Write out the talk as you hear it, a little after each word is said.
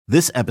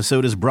This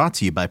episode is brought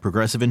to you by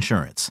Progressive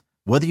Insurance.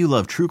 Whether you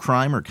love true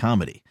crime or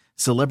comedy,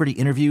 celebrity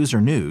interviews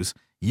or news,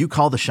 you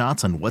call the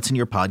shots on what's in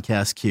your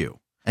podcast queue.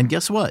 And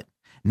guess what?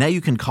 Now you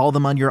can call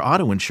them on your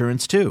auto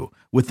insurance too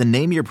with the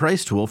Name Your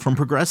Price tool from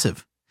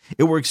Progressive.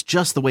 It works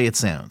just the way it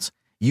sounds.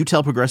 You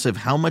tell Progressive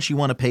how much you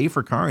want to pay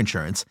for car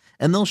insurance,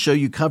 and they'll show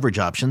you coverage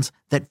options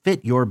that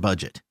fit your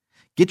budget.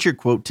 Get your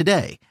quote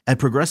today at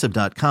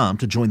Progressive.com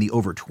to join the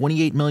over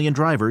 28 million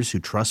drivers who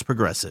trust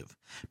Progressive.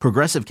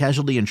 Progressive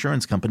Casualty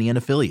Insurance Company and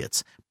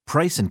Affiliates.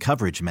 Price and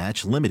coverage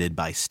match limited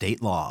by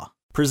state law.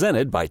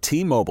 Presented by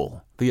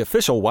T-Mobile, the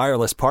official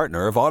wireless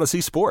partner of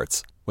Odyssey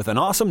Sports. With an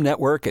awesome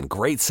network and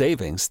great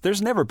savings,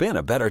 there's never been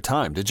a better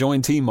time to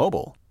join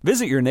T-Mobile.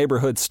 Visit your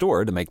neighborhood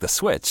store to make the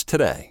switch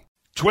today.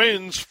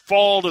 Twins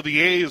fall to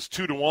the A's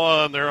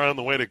 2-1. They're on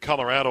the way to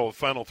Colorado,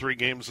 final 3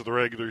 games of the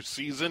regular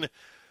season.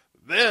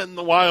 Then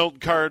the wild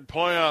card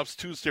playoffs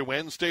Tuesday,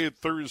 Wednesday,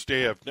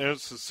 Thursday if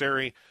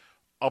necessary.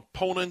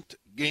 Opponent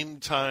game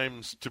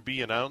times to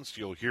be announced.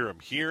 You'll hear them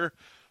here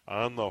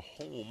on the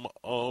home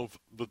of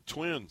the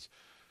Twins.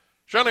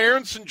 Sean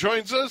Aronsen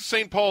joins us,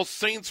 St. Paul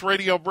Saints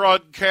radio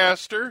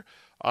broadcaster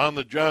on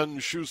the John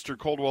Schuster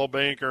Coldwell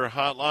Banker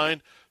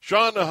hotline.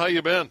 Sean, how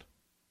you been?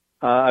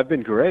 I've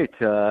been great.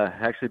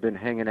 Actually been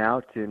hanging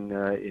out in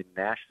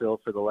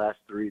Nashville for the last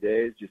 3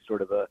 days, just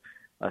sort of a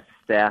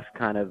staff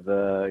kind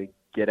of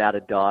get out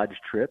of Dodge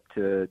trip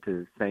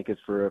to thank us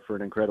for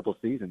an incredible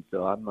season.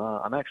 So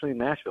I'm actually in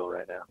Nashville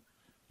right now.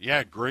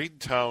 Yeah, great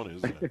town,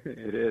 isn't it?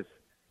 It is.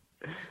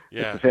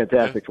 Yeah, it's a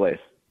fantastic place.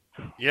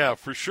 Yeah,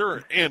 for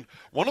sure. And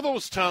one of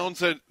those towns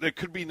that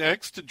could be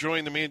next to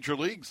join the major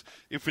leagues,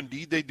 if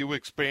indeed they do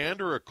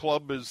expand or a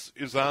club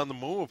is on the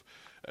move.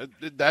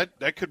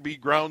 That could be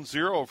ground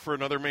zero for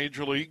another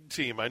major league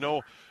team. I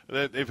know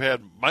that they've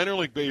had minor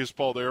league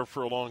baseball there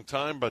for a long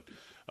time, but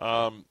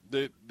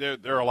there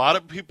are a lot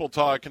of people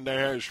talking to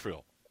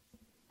Nashville.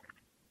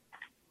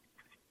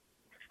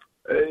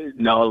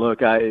 No,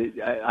 look,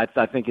 I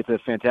think it's a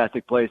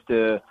fantastic place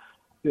to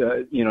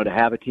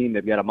have a team.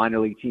 They've got a minor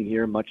league team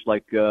here, much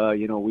like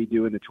we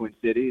do in the Twin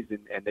Cities,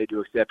 and they do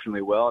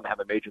exceptionally well. And have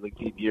a major league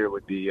team here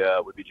would be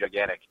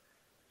gigantic.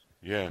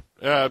 Yeah.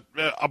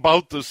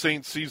 About the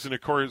Saints season,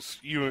 of course,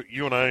 you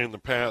and I in the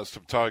past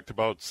have talked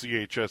about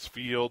CHS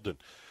Field and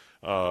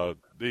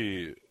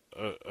the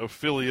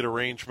affiliate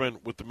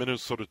arrangement with the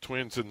Minnesota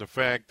Twins and the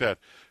fact that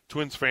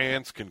Twins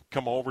fans can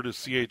come over to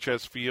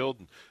CHS Field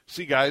and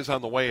see guys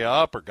on the way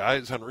up or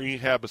guys on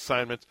rehab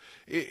assignments.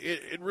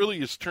 It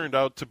really has turned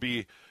out to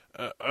be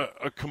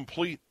a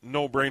complete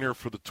no-brainer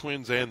for the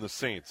Twins and the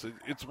Saints.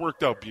 It's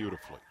worked out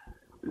beautifully.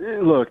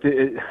 Look,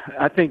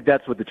 I think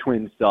that's what the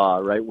Twins saw,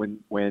 right?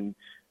 When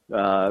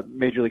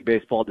Major League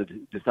Baseball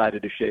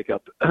decided to shake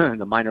up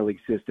the minor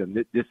league system,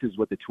 this is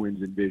what the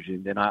Twins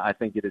envisioned, and I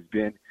think it has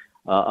been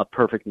a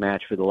perfect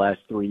match for the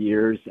last 3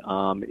 years.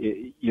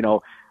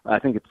 I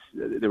think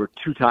there were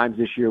 2 times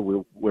this year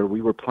where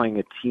we were playing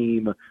a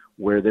team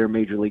where their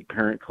Major League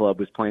parent club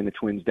was playing the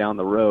Twins down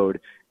the road,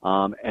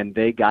 and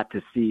they got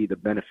to see the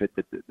benefit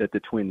that the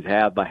Twins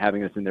have by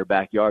having us in their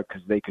backyard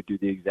because they could do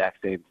the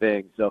exact same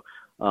thing. So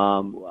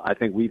I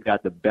think we've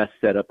got the best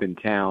setup in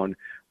town,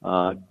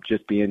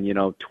 just being,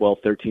 12,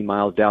 13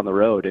 miles down the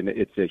road. And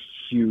it's a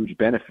huge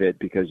benefit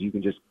because you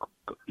can just,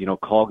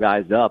 call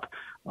guys up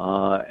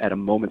at a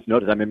moment's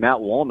notice. I mean, Matt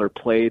Wallner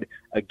played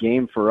a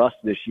game for us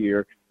this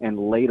year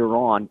and later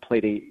on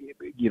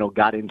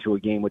got into a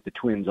game with the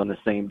Twins on the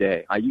same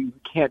day. You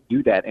can't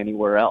do that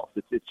anywhere else.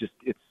 It's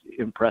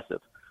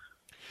impressive.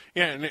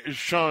 Yeah, and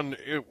Sean,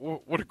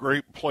 what a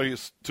great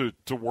place to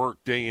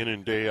work day in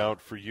and day out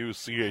for you,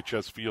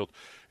 CHS Field,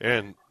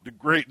 and the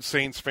great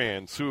Saints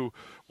fans who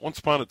once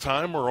upon a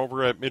time were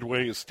over at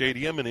Midway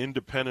Stadium in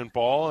independent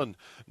ball and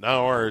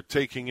now are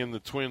taking in the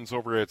Twins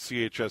over at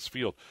CHS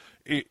Field.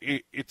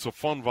 It's a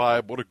fun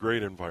vibe. What a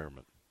great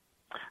environment.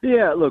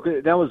 Yeah, look,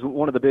 that was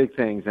one of the big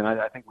things, and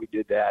I think we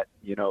did that,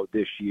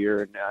 this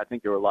year, and I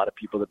think there were a lot of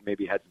people that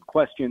maybe had some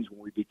questions when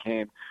we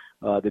became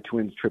the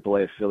Twins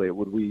AAA affiliate.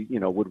 Would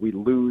we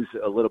lose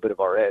a little bit of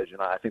our edge?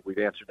 And I think we've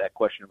answered that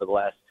question over the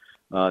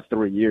last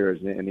 3 years,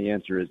 and the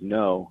answer is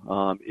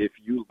no. If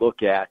you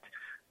look at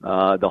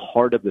the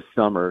heart of the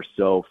summer,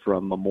 so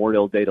from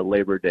Memorial Day to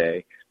Labor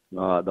Day,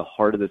 the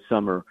heart of the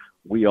summer,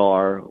 we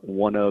are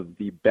one of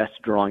the best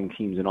drawing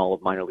teams in all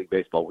of minor league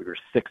baseball. We were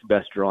 6th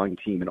best drawing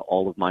team in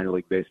all of minor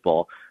league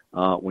baseball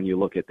when you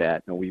look at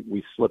that. Now,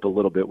 we slip a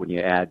little bit when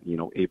you add,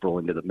 April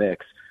into the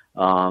mix.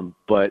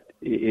 But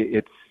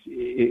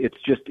it's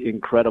just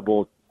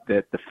incredible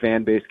that the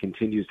fan base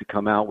continues to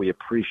come out. We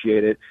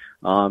appreciate it.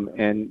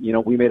 And,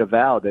 we made a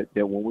vow that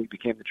when we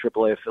became the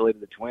AAA affiliate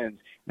of the Twins,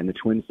 and the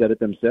Twins said it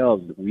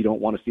themselves, we don't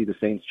want to see the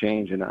Saints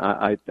change. And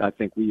I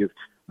think we have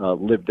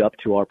lived up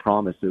to our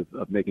promise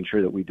of making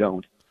sure that we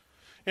don't.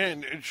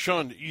 And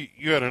Sean,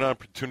 you had an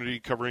opportunity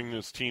covering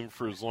this team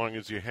for as long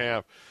as you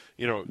have.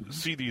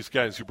 See these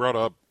guys. You brought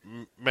up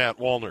Matt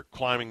Wallner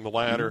climbing the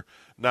ladder,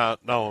 now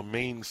a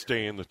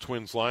mainstay in the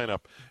Twins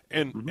lineup.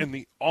 And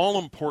the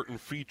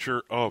all-important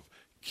feature of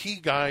key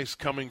guys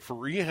coming for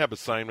rehab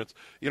assignments.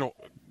 A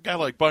guy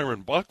like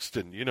Byron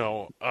Buxton,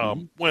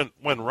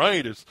 when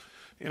right is,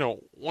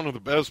 one of the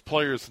best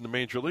players in the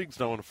major leagues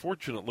now.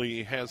 Unfortunately,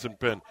 he hasn't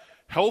been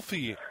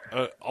healthy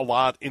a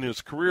lot in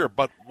his career,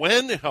 but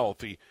when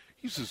healthy,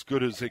 he's as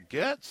good as it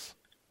gets.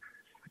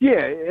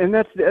 Yeah, and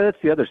that's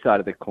the other side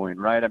of the coin,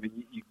 right? I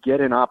mean, you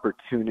get an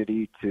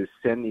opportunity to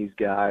send these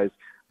guys,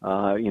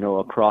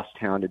 across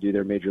town to do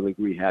their major league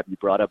rehab. You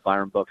brought up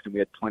Byron Buxton. We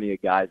had plenty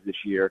of guys this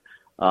year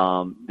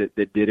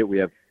that did it. We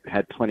have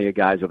had plenty of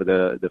guys over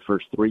the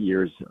first 3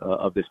 years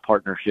of this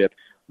partnership,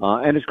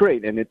 and it's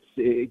great. And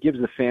it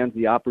gives the fans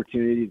the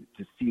opportunity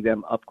to see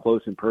them up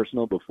close and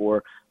personal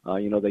before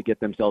they get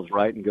themselves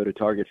right and go to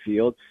Target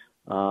Field.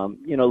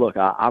 Look,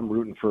 I'm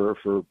rooting for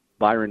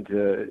Byron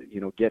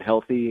to get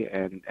healthy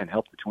and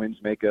help the Twins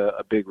make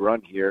a big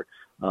run here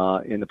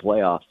in the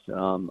playoffs.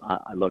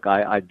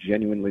 I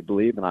genuinely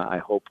believe, and I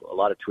hope a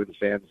lot of Twins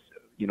fans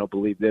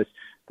believe this,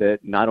 that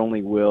not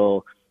only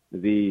will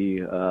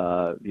the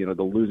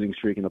losing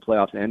streak in the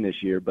playoffs end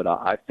this year, but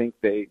I think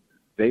they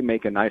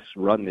make a nice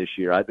run this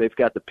year. They've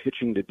got the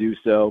pitching to do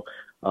so.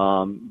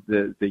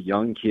 The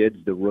young kids,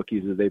 the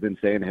rookies, as they've been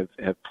saying,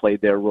 have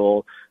played their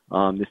role.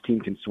 This team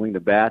can swing the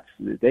bats.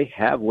 They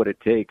have what it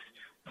takes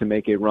to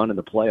make a run in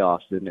the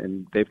playoffs,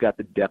 and they've got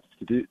the depth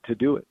to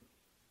do it.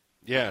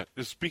 Yeah,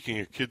 speaking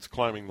of kids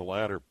climbing the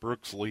ladder,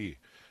 Brooks Lee,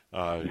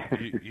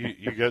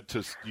 you got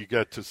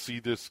to see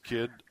this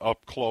kid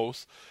up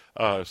close.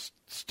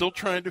 Still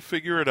trying to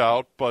figure it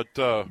out, but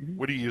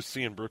what do you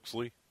see in Brooks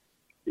Lee?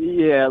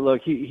 Yeah,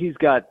 look, he's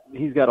got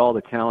all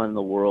the talent in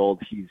the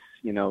world. He's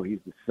the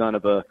son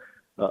of a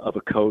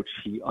coach.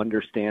 He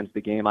understands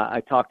the game.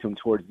 I talked to him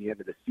towards the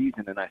end of the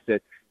season, and I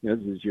said, this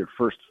is your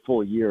first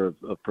full year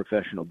of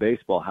professional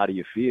baseball. How do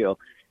you feel?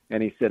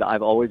 And he said,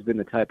 I've always been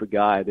the type of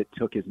guy that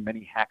took as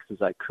many hacks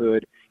as I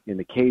could in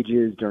the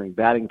cages during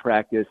batting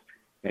practice.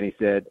 And he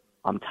said,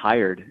 I'm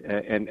tired.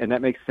 And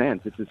that makes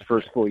sense. It's his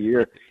first full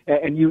year.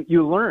 And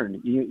you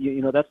learn.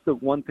 That's the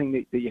one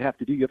thing that you have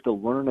to do. You have to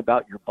learn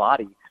about your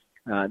body.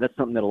 That's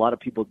something that a lot of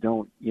people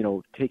don't,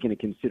 take into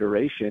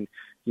consideration,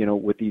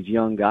 with these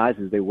young guys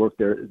as they work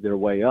their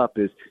way up.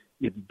 Is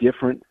it's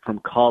different from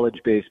college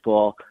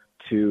baseball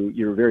to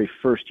your very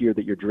first year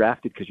that you're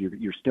drafted, because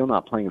you're still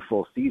not playing a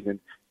full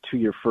season, to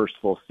your first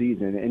full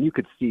season. And you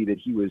could see that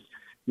he was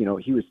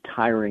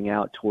tiring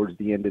out towards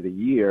the end of the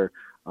year.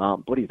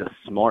 But he's a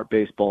smart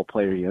baseball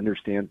player. He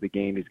understands the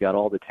game. He's got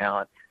all the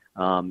talent.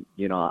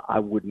 I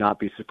would not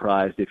be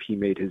surprised if he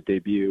made his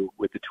debut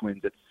with the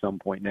Twins at some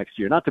point next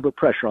year. Not to put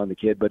pressure on the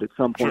kid, but at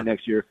some point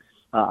next year,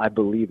 I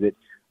believe that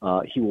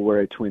he will wear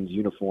a Twins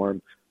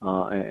uniform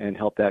and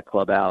help that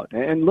club out.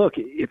 And look,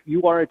 if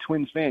you are a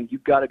Twins fan,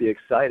 you've got to be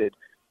excited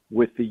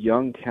with the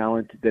young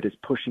talent that is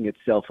pushing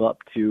itself up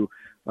to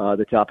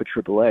the top of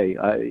AAA.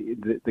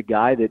 The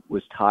guy that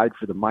was tied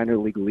for the minor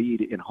league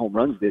lead in home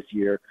runs this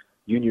year,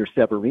 Junior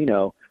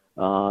Severino,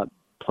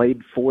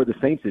 played for the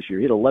Saints this year.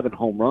 He had 11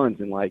 home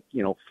runs in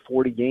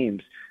 40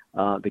 games.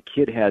 The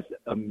kid has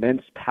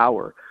immense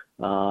power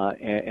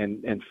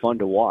and fun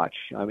to watch.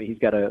 I mean, he's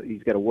got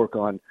to work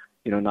on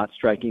not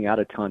striking out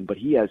a ton, but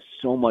he has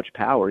so much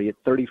power. He had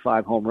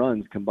 35 home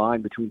runs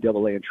combined between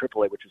AA and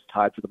AAA, which is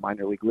tied for the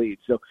minor league lead.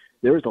 So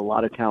there is a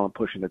lot of talent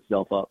pushing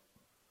itself up.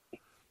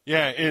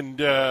 Yeah, and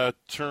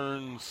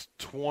turns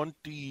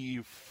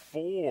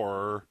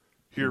 24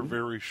 here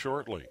very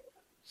shortly.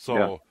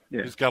 So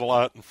he's got a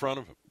lot in front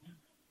of him.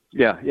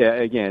 Yeah.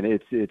 Again,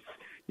 it's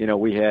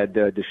we had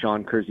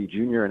Deshaun Kersey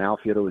Jr., an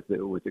outfielder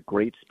with a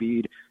great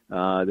speed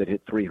that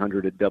hit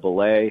 300 at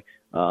AA,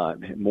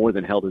 more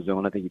than held his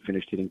own. I think he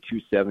finished hitting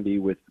 270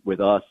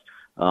 with us.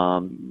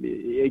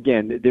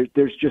 Again,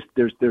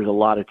 there's a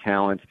lot of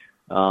talent.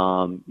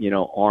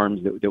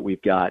 Arms that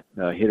we've got,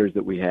 hitters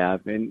that we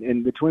have,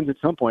 and the Twins at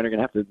some point are going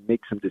to have to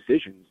make some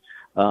decisions.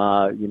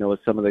 With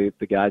some of the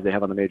guys they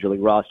have on the major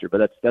league roster,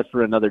 but that's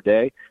for another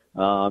day.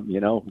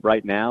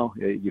 Right now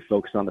you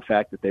focus on the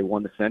fact that they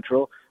won the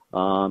Central,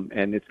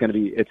 and it's going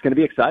to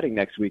be exciting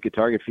next week at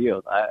Target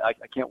Field. I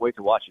can't wait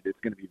to watch it. It's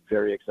going to be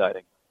very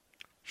exciting.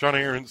 Sean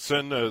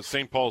Aronsen,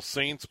 St. Paul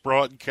Saints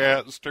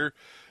broadcaster,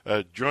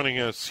 joining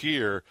us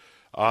here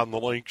on the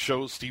Lake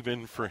Show. Steve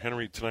in for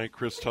Henry tonight.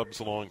 Chris Tubbs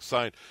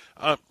alongside.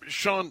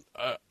 Sean,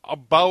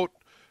 about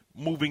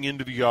moving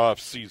into the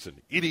off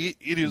season, it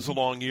is a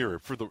long year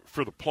for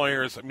the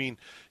players. I mean,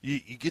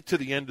 you get to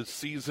the end of the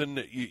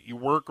season, you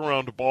work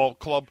around a ball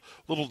club,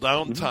 little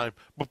downtime,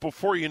 but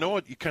before you know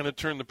it, you kind of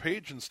turn the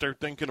page and start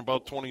thinking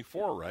about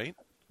 24, right?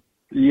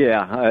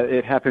 Yeah,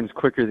 it happens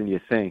quicker than you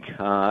think,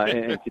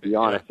 and to be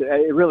honest,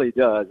 it really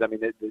does. I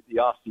mean, the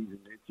off season,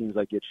 it seems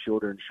like it's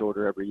shorter and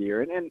shorter every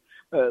year. And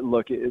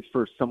look, it's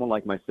for someone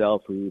like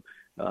myself who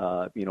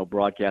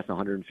broadcasts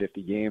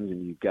 150 games,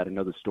 and you've got to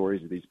know the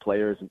stories of these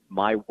players.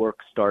 My work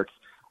starts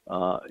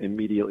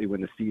immediately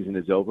when the season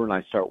is over, and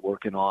I start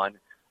working on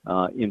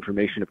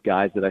information of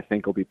guys that I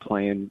think will be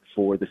playing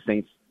for the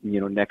Saints,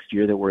 next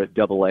year that were at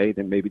AA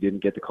that maybe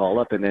didn't get the call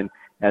up. And then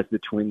as the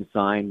Twins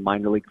sign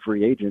minor league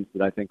free agents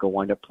that I think will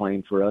wind up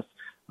playing for us,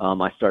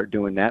 I start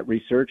doing that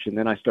research, and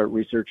then I start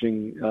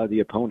researching the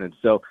opponents.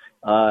 So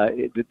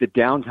the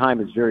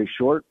downtime is very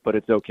short, but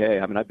it's okay.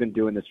 I mean, I've been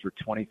doing this for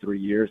 23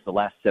 years, the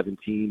last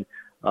 17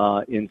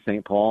 in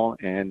St. Paul,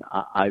 and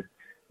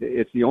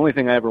it's the only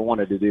thing I ever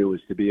wanted to do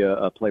was to be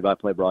a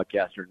play-by-play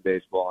broadcaster in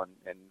baseball,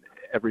 and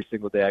every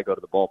single day I go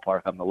to the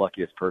ballpark, I'm the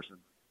luckiest person.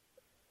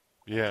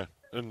 Yeah,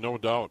 and no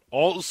doubt.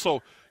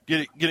 Also,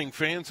 getting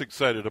fans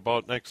excited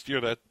about next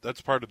year,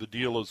 that's part of the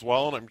deal as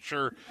well. And I'm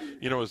sure,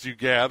 as you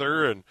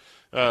gather and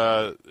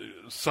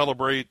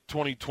celebrate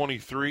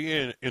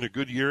 2023 in a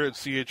good year at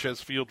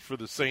CHS Field for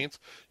the Saints,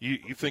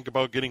 you think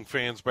about getting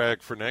fans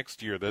back for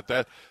next year.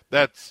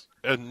 That's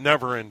a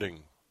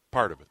never-ending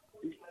part of it.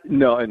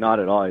 No, not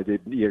at all.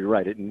 You're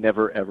right. It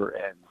never, ever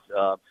ends.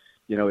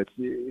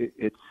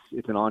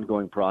 It's an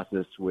ongoing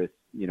process with,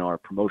 our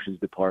promotions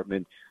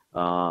department,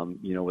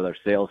 with our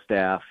sales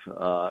staff.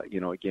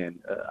 Again,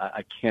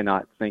 I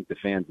cannot thank the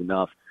fans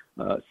enough.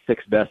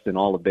 Sixth best in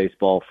all of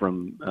baseball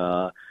from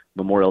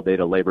Memorial Day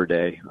to Labor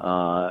Day.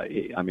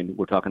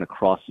 We're talking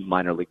across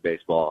minor league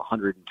baseball,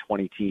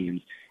 120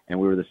 teams, and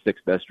we were the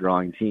sixth best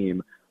drawing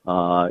team,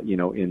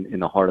 in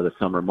the heart of the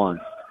summer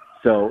months.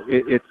 So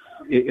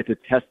it's a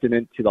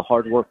testament to the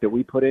hard work that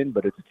we put in,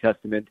 but it's a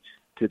testament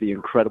to the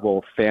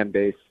incredible fan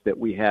base that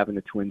we have in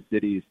the Twin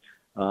Cities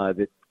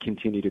that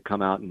continue to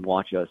come out and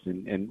watch us,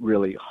 and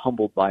really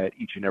humbled by it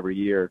each and every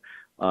year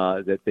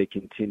that they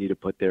continue to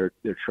put their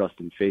trust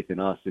and faith in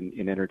us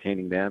in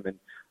entertaining them.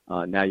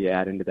 And now you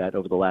add into that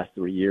over the last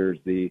 3 years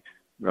the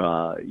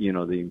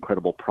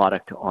incredible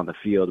product on the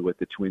field with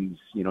the Twins,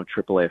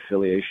 AAA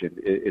affiliation.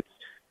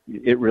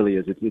 It really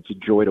is. It's a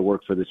joy to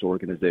work for this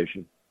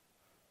organization.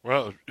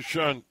 Well,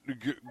 Sean,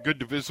 good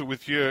to visit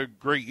with you.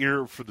 Great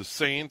year for the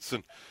Saints,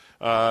 and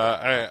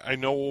I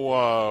know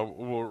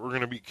we're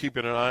going to be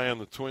keeping an eye on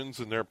the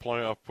Twins and their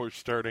playoff push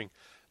starting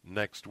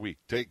next week.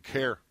 Take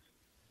care.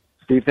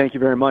 Steve, thank you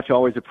very much.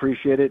 Always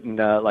appreciate it. And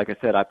like I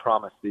said, I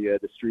promise the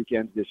streak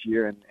ends this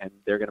year, and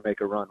they're going to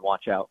make a run.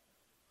 Watch out.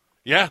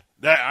 Yeah,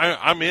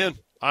 I'm in.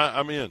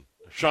 I'm in.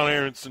 Sean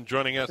Aronsen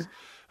joining us,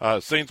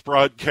 Saints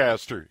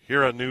broadcaster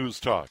here on News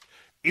Talk,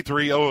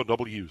 830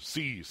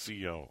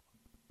 WCCO.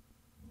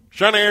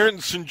 Sean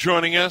Aronsen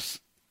joining us.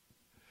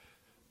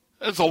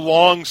 That's a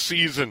long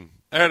season.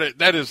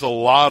 That is a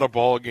lot of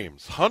ball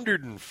games.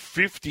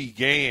 150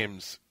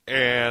 games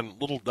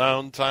and little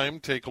downtime.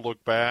 Take a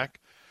look back.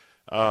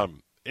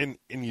 And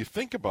you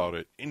think about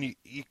it, and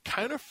you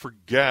kind of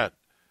forget,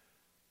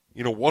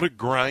 what a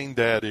grind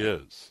that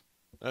is.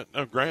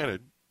 Now,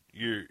 granted,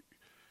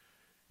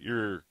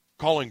 you're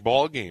calling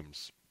ball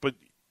games, but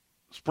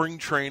spring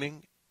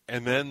training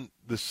and then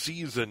the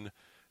season,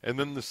 and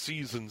then the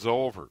season's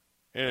over.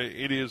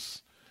 It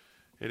is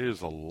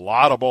a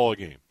lot of ball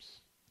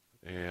games.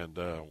 And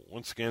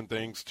once again,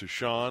 thanks to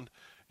Sean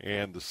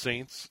and the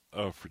Saints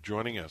for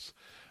joining us.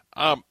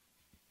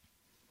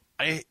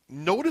 I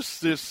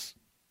noticed this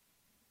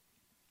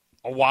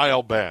a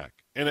while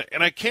back, and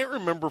I can't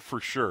remember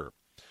for sure,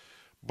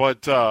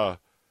 but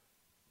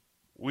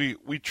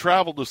we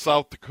traveled to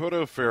South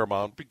Dakota a fair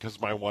amount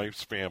because my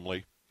wife's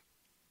family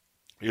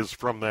is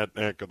from that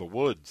neck of the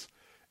woods.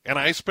 And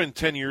I spent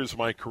 10 years of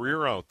my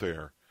career out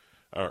there.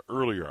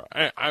 Earlier,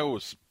 I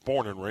was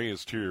born and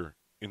raised here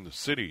in the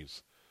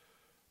cities,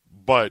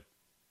 but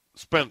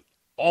spent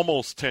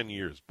almost 10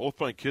 years.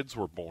 Both my kids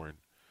were born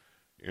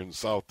in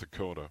South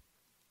Dakota.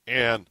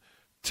 And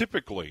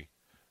typically,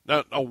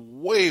 now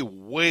way,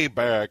 way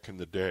back in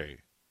the day,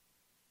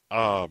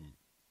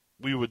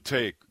 we would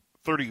take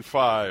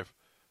 35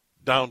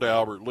 down to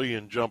Albert Lee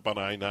and jump on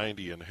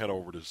I-90 and head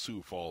over to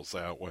Sioux Falls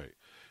that way.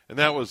 And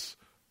that was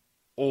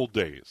old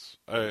days.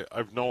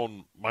 I've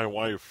known my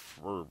wife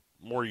for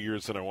more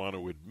years than I want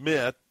to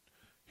admit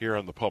here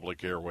on the public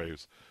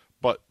airwaves.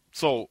 But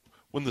so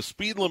when the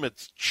speed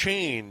limits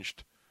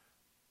changed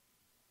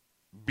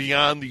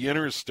beyond the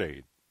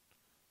interstate,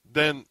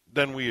 then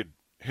we'd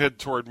head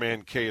toward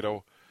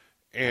Mankato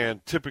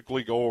and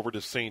typically go over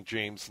to St.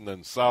 James and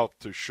then south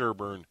to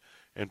Sherburne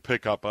and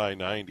pick up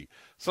I-90.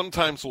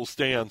 Sometimes we'll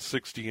stay on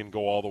 60 and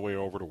go all the way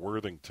over to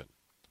Worthington.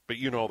 But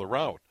you know the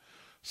route.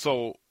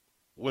 So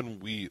when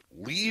we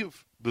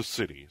leave the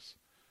cities,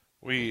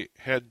 we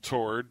head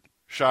toward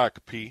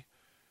Shakopee,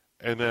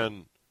 and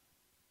then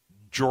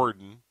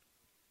Jordan,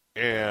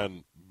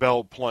 and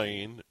Belle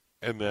Plaine,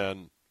 and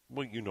then,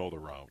 well, you know the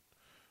route,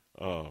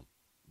 Le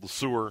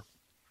Sueur,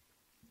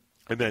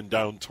 and then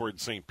down toward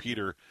St.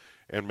 Peter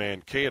and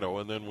Mankato,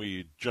 and then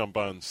we jump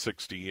on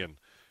 60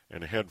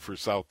 and head for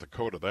South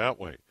Dakota that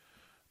way.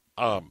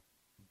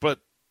 But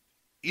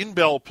in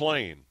Belle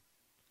Plaine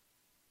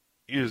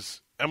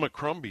is Emma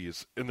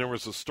Crumby's, and there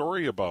was a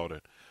story about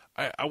it.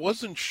 I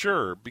wasn't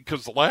sure,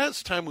 because the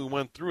last time we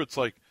went through, it's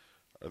like,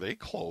 are they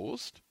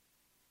closed?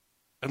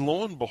 And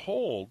lo and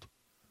behold,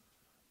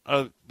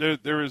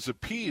 there is a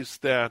piece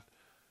that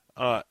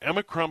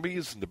Emma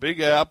Crumby's and the Big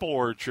Apple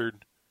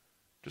Orchard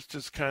just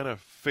has kind of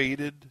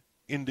faded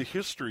into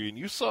history. And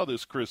you saw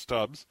this, Chris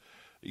Tubbs.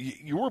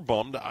 You were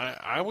bummed.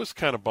 I was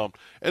kind of bummed.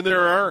 And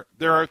there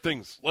are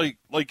things like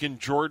in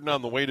Jordan,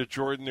 on the way to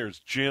Jordan, there's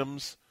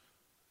Jim's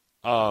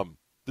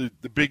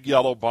The big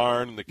yellow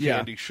barn and the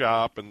candy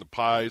shop and the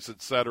pies,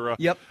 etc.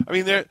 Yep. I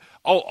mean, they're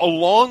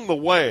along the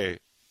way.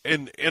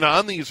 And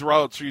on these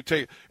routes you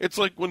take, it's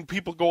like when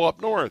people go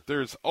up north,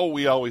 there's,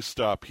 we always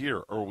stop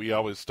here or we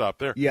always stop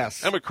there.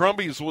 Yes.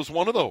 Abercrombie's was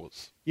one of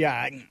those.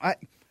 Yeah.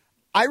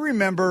 I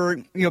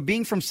remember,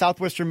 being from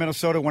southwestern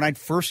Minnesota, when I'd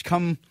first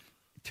come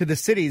to the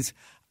cities,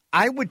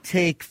 I would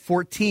take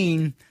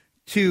 14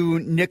 to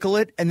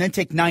Nicollet and then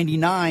take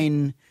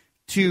 99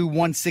 to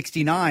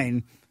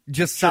 169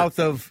 just south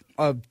of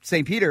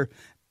St. Peter.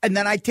 And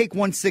then I'd take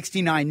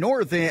 169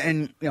 north,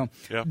 and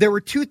there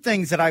were two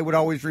things that I would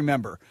always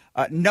remember.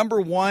 Number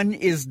one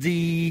is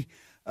the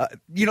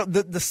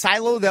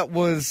silo that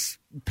was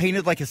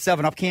painted like a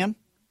 7-Up can.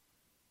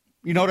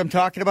 You know what I'm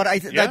talking about? I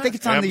think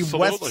it's on the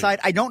west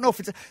side. I don't know if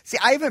it's – see,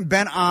 I haven't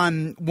been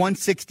on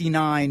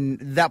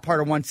 169, that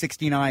part of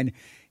 169,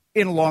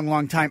 in a long,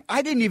 long time.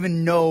 I didn't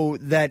even know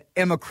that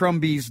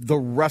Abercrombie's, the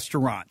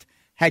restaurant,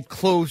 had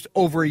closed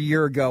over a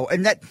year ago,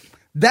 and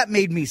that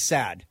made me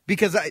sad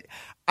because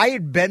I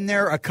had been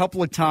there a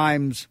couple of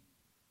times,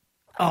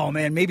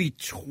 maybe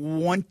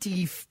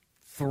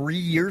 23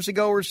 years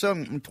ago or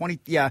something,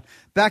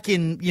 back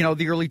in,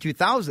 the early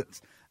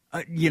 2000s.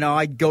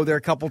 I'd go there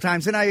a couple of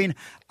times, and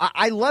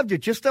I loved it.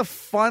 Just a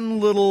fun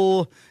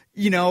little,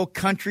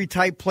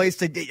 country-type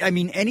place.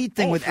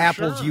 Anything with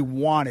apples you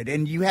wanted.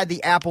 And you had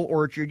the apple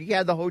orchard. You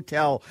had the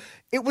hotel.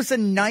 It was a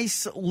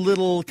nice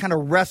little kind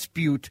of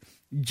respite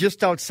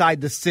just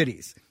outside the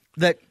cities.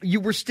 That you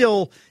were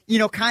still,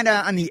 kind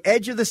of on the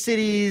edge of the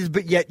cities,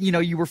 but yet,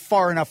 you were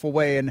far enough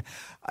away. And,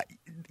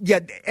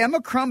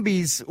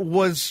 Abercrombie's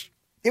was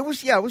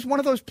one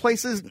of those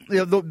places,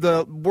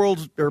 the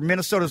world's or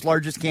Minnesota's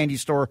largest candy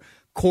store.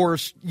 Of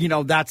course,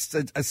 that's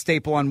a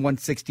staple on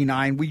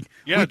 169.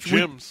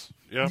 Gyms.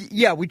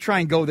 We try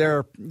and go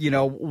there,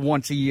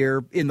 once a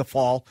year in the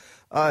fall.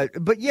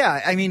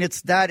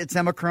 It's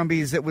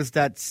Abercrombie's. It was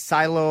that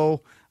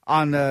silo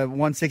on the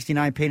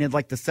 169 painted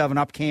like the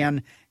 7-Up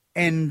can.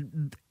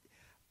 And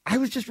I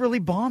was just really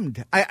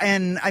bummed.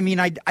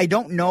 I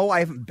don't know. I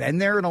haven't been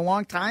there in a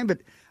long time, but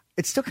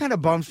it still kind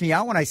of bums me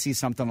out when I see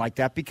something like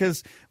that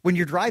because when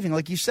you're driving,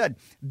 like you said,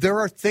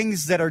 there are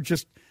things that are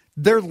just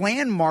they're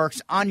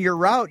landmarks on your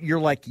route. You're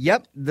like,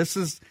 yep, this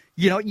is,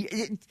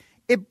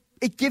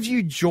 it gives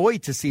you joy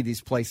to see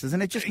these places,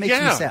 and it just makes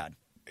me sad.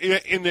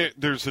 And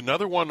there's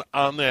another one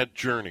on that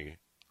journey,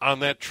 on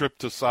that trip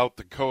to South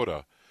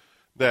Dakota,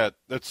 that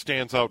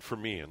stands out for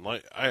me. And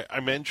like I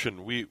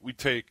mentioned, we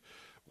take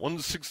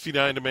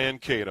 169 to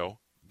Mankato,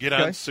 get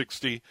on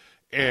 60,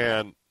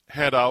 and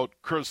head out.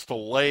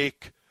 Crystal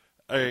Lake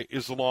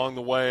is along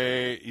the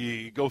way.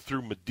 You go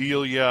through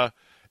Madelia,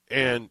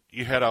 and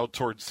you head out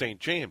towards St.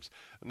 James.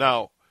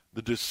 Now,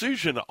 the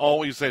decision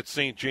always at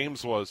St.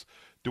 James was,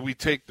 do we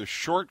take the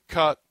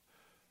shortcut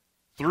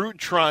through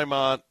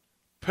Tremont,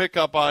 pick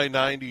up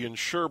I-90 in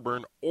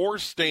Sherburne, or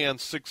stay on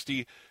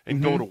 60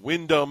 and go to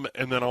Windham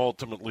and then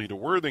ultimately to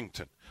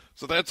Worthington?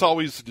 So that's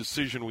always the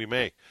decision we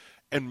make.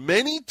 And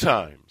many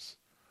times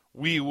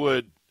we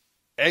would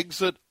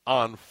exit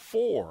on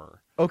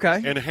 4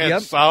 and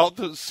head south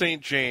to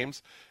St.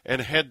 James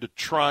and head to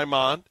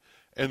Tremont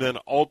and then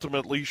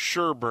ultimately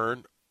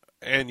Sherburne,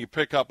 and you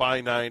pick up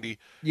I-90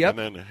 and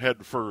then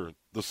head for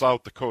the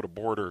South Dakota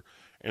border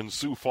and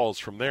Sioux Falls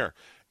from there.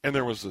 And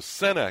there was a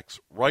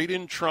Cenex right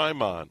in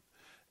Tremont,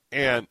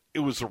 and it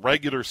was a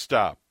regular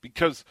stop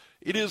because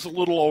it is a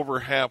little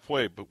over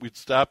halfway, but we'd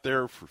stop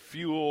there for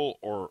fuel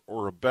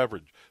or a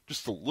beverage.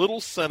 Just a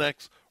little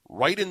Cenex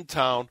right in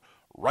town,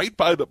 right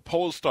by the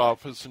post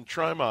office in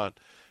Tremont.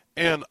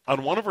 And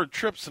on one of our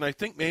trips, and I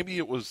think maybe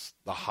it was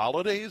the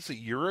holidays a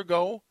year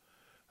ago,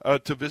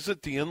 to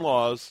visit the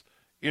in-laws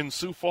in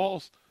Sioux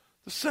Falls,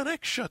 the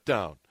Cenex shut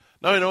down.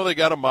 Now, I know they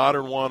got a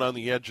modern one on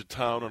the edge of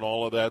town and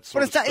all of that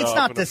sort of stuff. But it's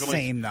not the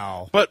same,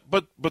 though. But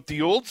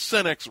the old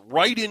Cenex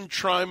right in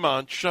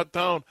Tremont shut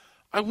down.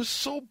 I was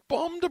so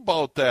bummed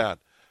about that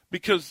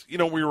because, we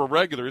were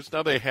regulars.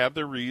 Now they have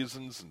their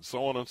reasons and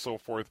so on and so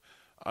forth.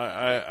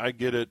 I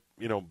get it.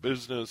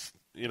 Business,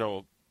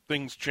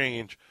 things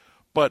change.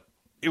 But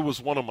it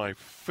was one of my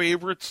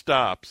favorite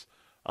stops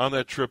on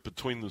that trip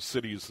between the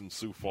cities and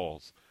Sioux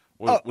Falls.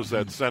 Was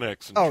that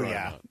Cenex in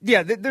Tremont.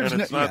 There's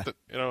and it's not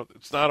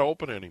it's not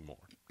open anymore.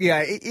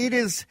 Yeah, it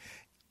is.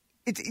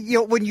 It's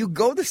when you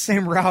go the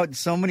same route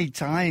so many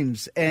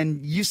times,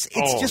 and it's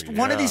just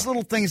one of these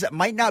little things that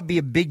might not be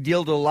a big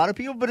deal to a lot of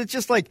people, but it's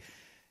just like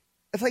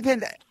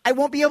man, I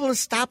won't be able to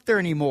stop there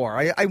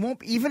anymore. I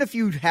won't, even if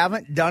you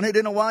haven't done it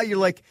in a while. You're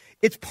like,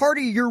 it's part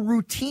of your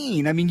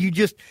routine. I mean, you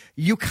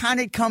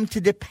kind of come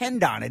to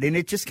depend on it, and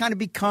it just kind of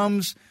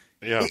becomes.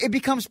 Yeah. It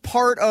becomes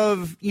part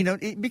of,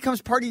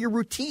 your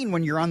routine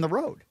when you're on the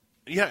road.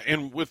 Yeah,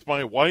 and with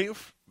my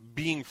wife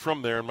being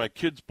from there and my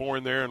kids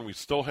born there, and we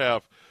still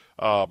have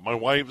my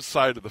wife's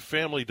side of the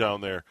family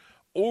down there,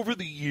 over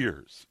the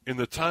years, in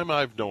the time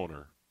I've known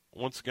her,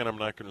 once again, I'm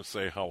not going to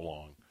say how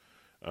long,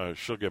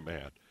 she'll get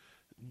mad,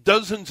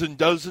 dozens and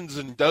dozens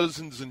and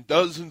dozens and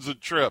dozens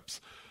of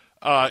trips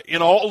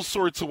in all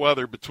sorts of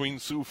weather between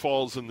Sioux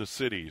Falls and the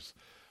cities.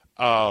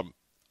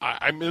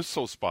 I miss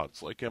those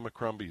spots like Emma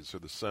Crumby's or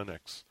the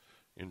Senex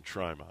in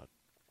Trimont.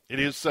 It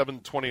is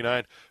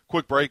 7:29.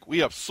 Quick break. We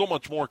have so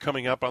much more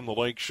coming up on the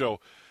Lake Show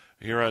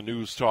here on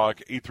News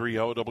Talk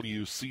 830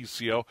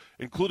 WCCO,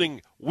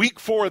 including Week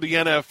 4 of the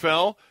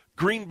NFL,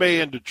 Green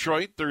Bay and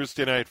Detroit,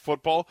 Thursday Night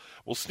Football.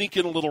 We'll sneak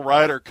in a little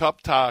Ryder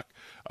Cup talk.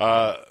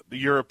 The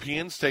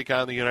Europeans take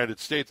on the United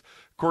States.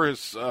 Of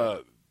course,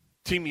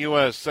 Team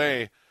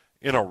USA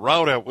in a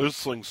rout at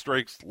Whistling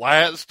Straits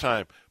last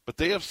time, but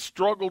they have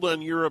struggled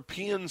on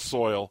European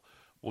soil.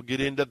 We'll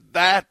get into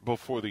that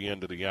before the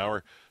end of the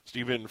hour.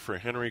 Steve in for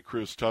Henry.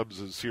 Chris Tubbs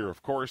is here,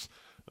 of course.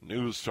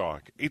 News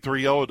Talk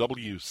 830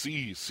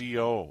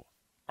 WCCO. All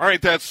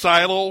right, that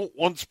silo,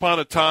 once upon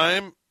a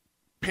time,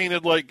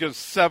 painted like a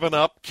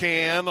 7-Up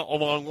can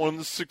along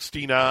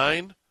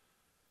 169.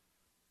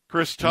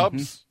 Chris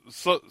Tubbs,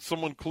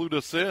 someone clued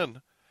us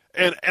in.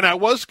 And I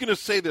was going to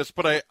say this,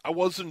 but I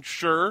wasn't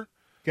sure.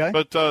 Okay.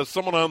 But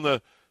someone on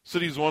the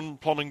Cities One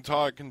Plumbing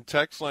Talk and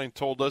text line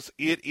told us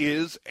it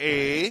is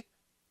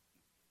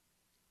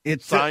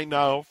it's sign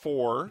now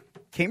for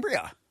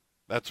Cambria.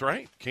 That's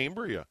right,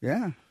 Cambria.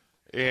 Yeah.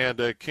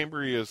 And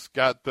Cambria's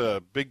got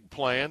the big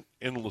plant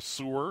in Le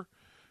Sueur,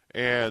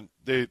 and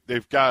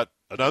they've got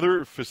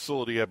another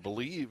facility, I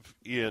believe,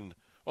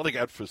 they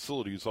got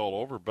facilities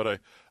all over, but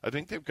I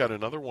think they've got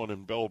another one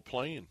in Belle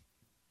Plaine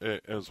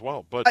as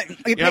well. But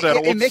that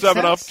old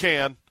 7-Up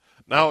can,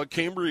 now a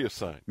Cambria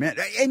sign. Man,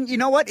 and you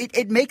know what?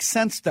 It makes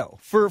sense, though,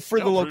 for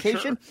the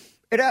location.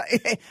 For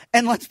sure.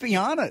 And let's be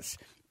honest,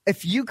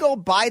 if you go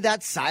by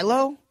that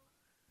silo,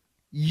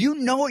 you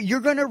know you're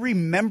going to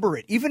remember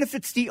it. Even if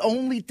it's the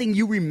only thing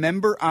you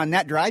remember on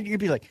that drive, you're going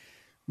to be like,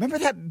 remember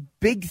that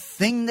big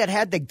thing that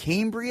had the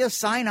Cambria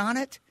sign on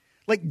it?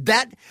 Like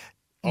that.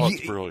 Oh,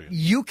 it's brilliant.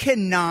 You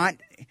cannot.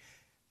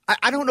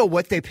 I don't know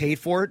what they paid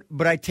for it,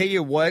 but I tell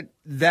you what,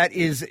 that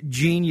is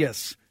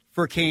genius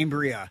for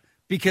Cambria,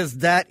 because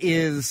that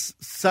is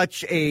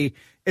such a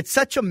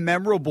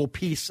memorable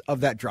piece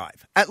of that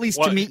drive. At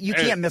least to me, you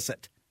can't miss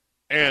it.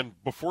 And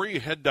before you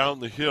head down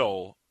the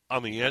hill,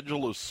 on the edge of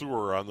Le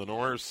Sueur, on the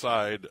north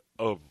side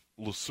of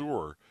Le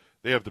Sueur,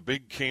 they have the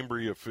big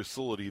Cambria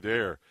facility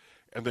there,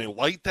 and they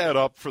light that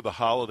up for the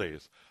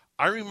holidays.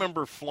 I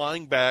remember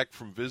flying back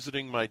from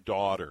visiting my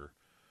daughter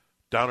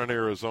down in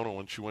Arizona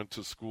when she went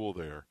to school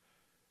there,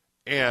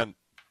 and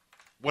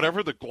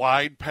whatever the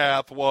glide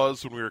path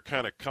was when we were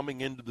kind of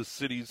coming into the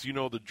cities, you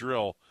know the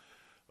drill,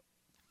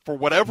 for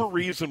whatever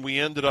reason we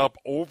ended up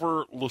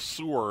over Le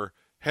Sueur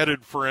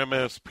headed for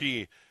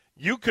MSP.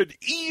 You could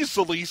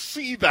easily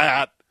see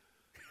that.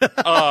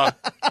 I'm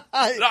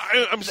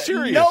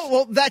serious. No,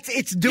 well,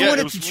 it's doing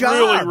its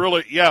job.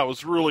 Really, it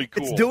was really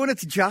cool. It's doing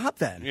its job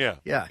then.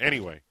 Yeah.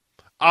 Anyway,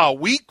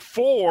 Week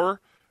 4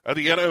 of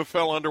the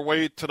NFL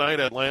underway tonight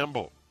at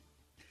Lambeau.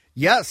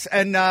 Yes,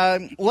 and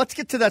let's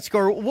get to that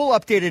score. We'll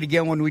update it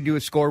again when we do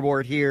a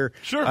scoreboard here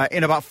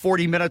in about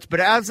 40 minutes. But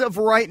as of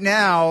right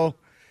now,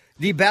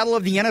 the battle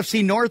of the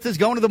NFC North is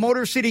going to the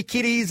Motor City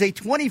Kitties. A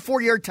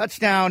 24-yard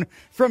touchdown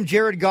from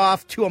Jared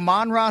Goff to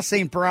Amon-Ra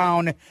St.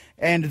 Brown,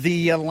 and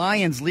the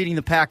Lions leading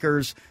the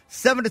Packers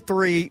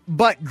 7-3.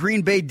 But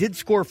Green Bay did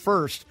score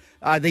first.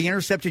 They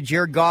intercepted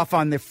Jared Goff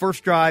on the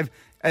first drive,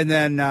 and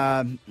then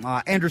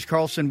Anders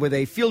Carlson with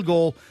a field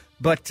goal.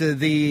 But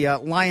the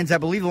Lions, I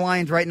believe the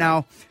Lions right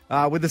now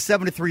with a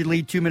 7-3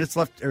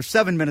 lead,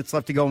 7 minutes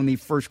left to go in the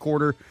first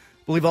quarter.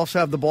 I believe also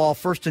have the ball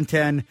 1st and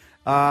 10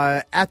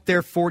 at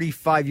their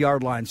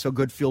 45-yard line. So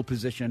good field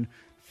position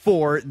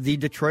for the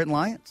Detroit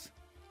Lions.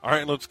 All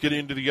right, let's get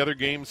into the other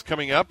games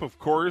coming up. Of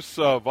course,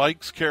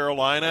 Vikes,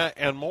 Carolina,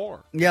 and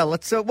more. Yeah,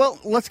 let's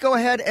go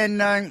ahead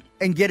and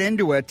get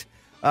into it.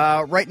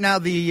 Right now,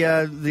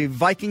 the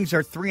Vikings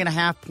are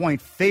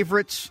 3.5-point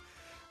favorites.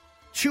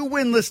 2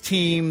 winless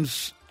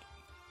teams.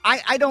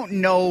 I don't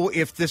know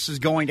if this is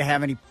going to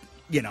have any,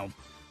 I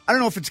don't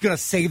know if it's going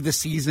to save the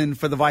season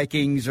for the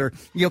Vikings or,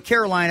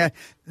 Carolina.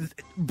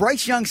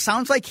 Bryce Young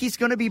sounds like he's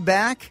going to be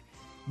back,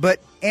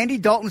 but Andy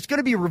Dalton, it's going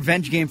to be a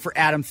revenge game for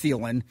Adam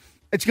Thielen.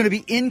 It's going to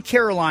be in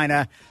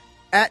Carolina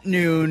at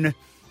noon.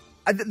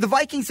 The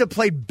Vikings have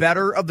played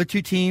better of the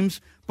two teams,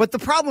 but the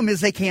problem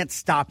is they can't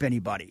stop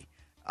anybody.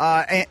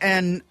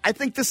 And I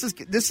think this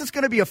is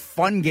going to be a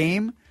fun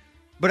game,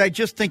 but I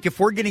just think if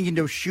we're getting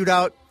into a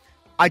shootout,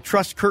 I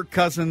trust Kirk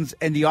Cousins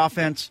and the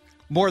offense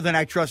more than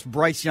I trust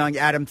Bryce Young,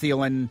 Adam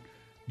Thielen,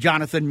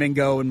 Jonathan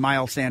Mingo, and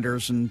Miles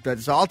Sanders. And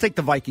so I'll take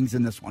the Vikings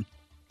in this one.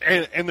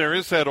 And there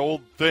is that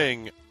old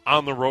thing,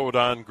 on the road,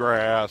 on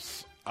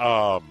grass,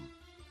 on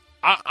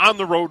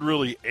the road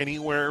really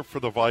anywhere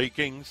for the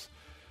Vikings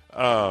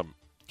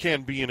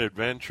can be an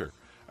adventure.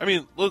 I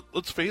mean,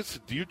 let's face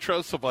it. Do you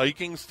trust the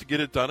Vikings to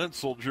get it done at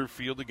Soldier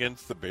Field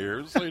against the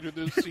Bears later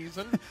this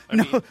season?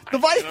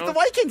 The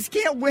Vikings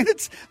can't win.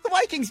 The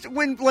Vikings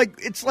win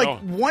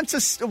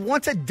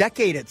once a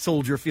decade at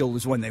Soldier Field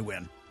is when they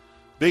win.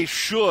 They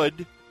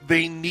should.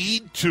 They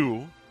need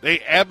to.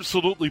 They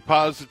absolutely,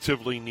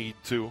 positively need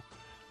to.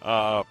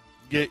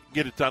 get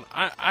it done.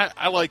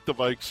 I like the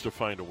Vikes to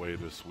find a way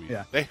this week.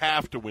 Yeah. They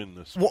have to win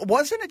this week.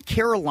 Wasn't it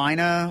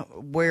Carolina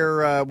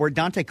where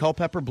Dante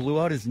Culpepper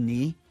blew out his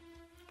knee?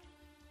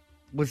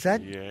 Was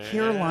that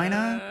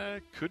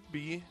Carolina? Could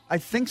be. I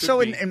think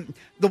so. And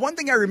the one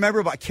thing I remember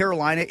about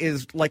Carolina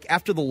is, like,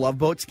 after the Love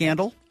Boat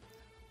scandal,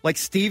 like,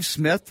 Steve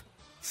Smith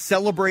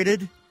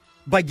celebrated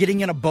by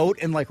getting in a boat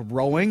and, like,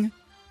 rowing.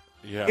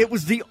 Yeah. It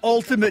was the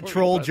ultimate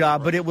troll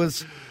job, but it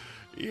was...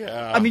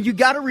 Yeah. I mean, you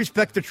got to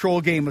respect the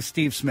troll game of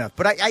Steve Smith.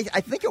 But I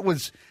think it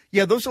was...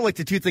 Yeah, those are, like,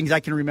 the two things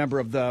I can remember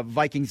of the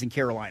Vikings and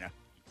Carolina.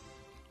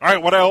 All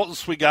right, what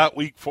else we got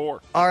week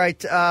 4? All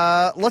right,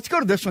 let's go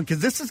to this one, because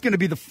this is going to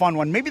be the fun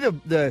one. Maybe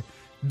the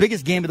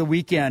biggest game of the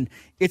weekend.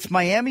 It's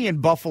Miami and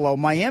Buffalo.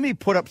 Miami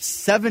put up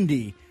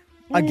 70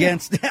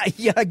 against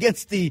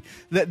the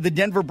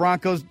Denver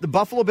Broncos. The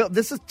Buffalo Bills,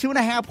 this is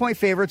 2.5-point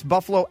favorites,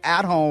 Buffalo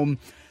at home.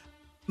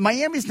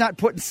 Miami's not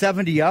putting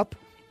 70 up,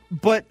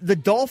 but the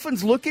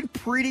Dolphins looking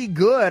pretty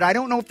good. I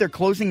don't know if they're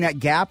closing that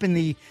gap in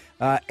the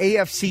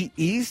AFC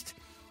East,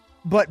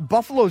 but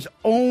Buffalo's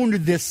owned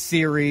this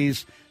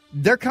series.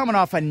 They're coming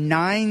off a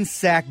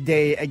 9-sack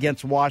day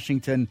against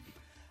Washington.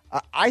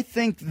 I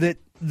think that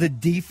the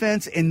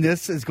defense in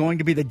this is going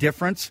to be the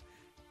difference,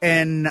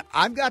 and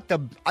I've got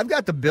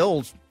the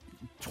Bills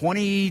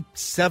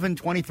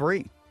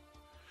 27-23.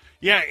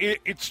 Yeah,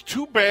 it's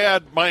too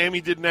bad Miami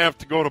didn't have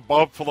to go to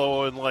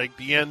Buffalo in like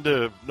the end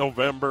of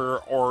November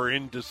or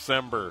in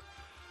December.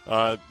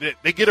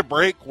 They get a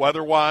break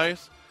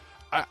weather-wise.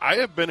 I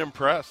have been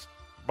impressed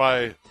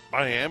by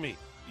Miami.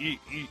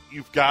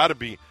 You've got to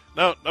be.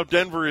 Now,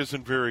 Denver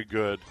isn't very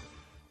good,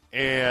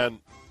 and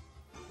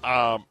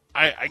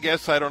I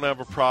guess I don't have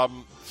a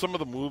problem. Some of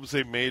the moves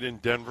they've made in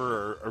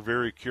Denver are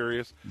very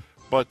curious.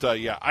 But,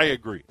 yeah, I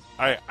agree.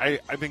 I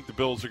think the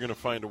Bills are going to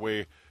find a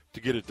way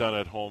to get it done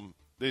at home.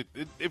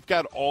 They've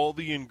got all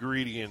the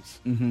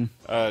ingredients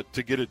to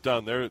get it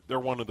done. They're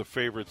one of the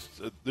favorites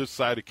this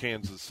side of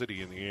Kansas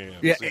City in the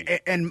AFC. Yeah,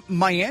 and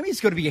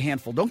Miami's going to be a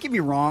handful. Don't get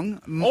me wrong.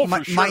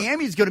 For sure.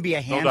 Miami's going to be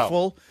a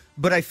handful,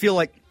 but I feel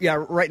like,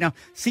 right now.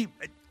 See,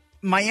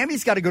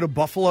 Miami's got to go to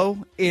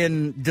Buffalo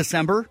in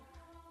December,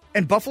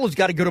 and Buffalo's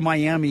got to go to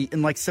Miami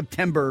in, like,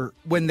 September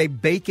when they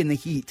bake in the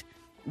heat,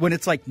 when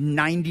it's, like,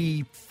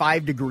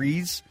 95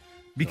 degrees.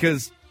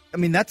 Because, I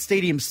mean, that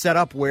stadium's set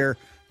up where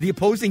the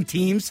opposing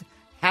teams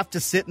have to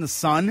sit in the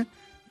sun,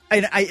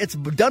 and it's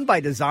done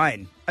by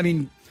design. I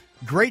mean,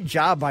 great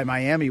job by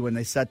Miami when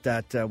they set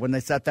that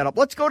up.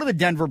 Let's go to the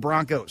Denver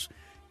Broncos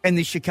and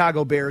the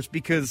Chicago Bears,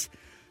 because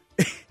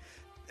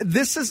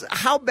this is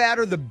how bad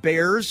are the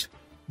Bears.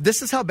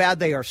 This is how bad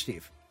they are,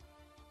 Steve.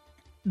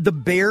 The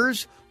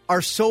Bears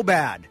are so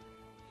bad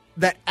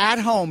that at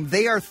home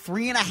they are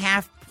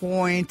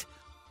 3.5-point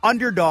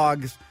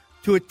underdogs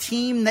to a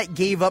team that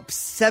gave up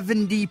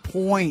 70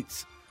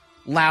 points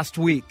last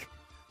week.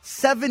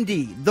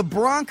 70. The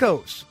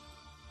Broncos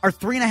are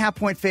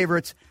 3.5-point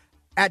favorites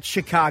at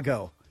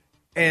Chicago.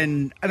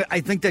 And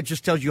I think that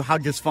just tells you how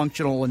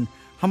dysfunctional and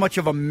how much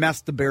of a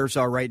mess the Bears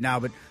are right now.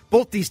 But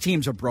both these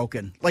teams are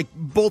broken. Like,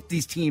 both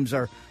these teams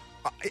are.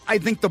 I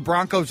think the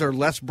Broncos are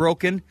less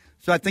broken,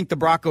 so I think the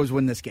Broncos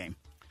win this game.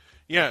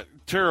 Yeah,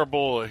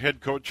 terrible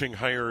head coaching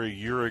hire a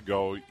year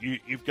ago.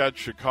 You've got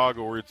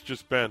Chicago, where it's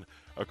just been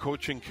a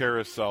coaching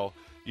carousel.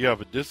 You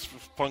have a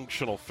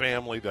dysfunctional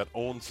family that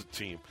owns the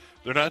team.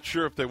 They're not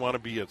sure if they want to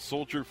be at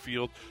Soldier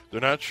Field.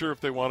 They're not sure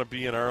if they want to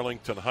be in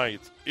Arlington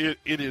Heights. It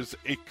is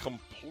a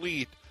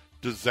complete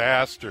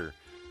disaster.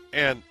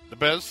 And the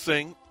best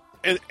thing,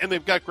 and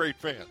they've got great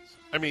fans.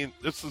 I mean,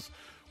 this is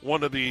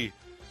one of the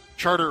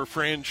charter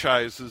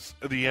franchises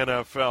of the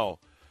NFL,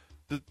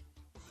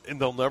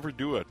 and they'll never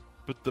do it.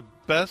 But the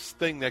best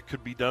thing that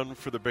could be done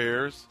for the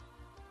Bears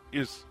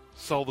is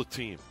sell the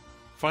team.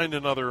 Find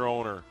another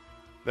owner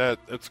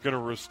that's going to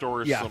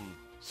restore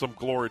some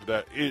glory to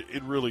that.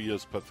 It really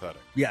is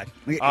pathetic. Yeah.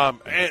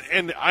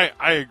 And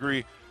I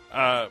agree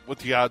with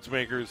the odds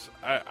makers.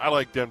 I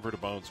like Denver to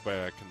bounce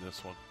back in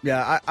this one.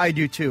 Yeah, I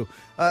do too.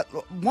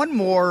 One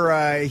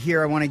more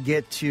here I want to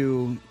get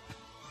to.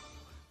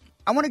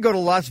 I want to go to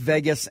Las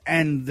Vegas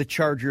and the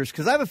Chargers,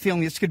 because I have a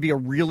feeling this could be a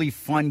really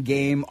fun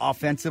game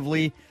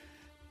offensively.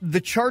 The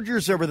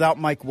Chargers are without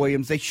Mike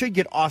Williams. They should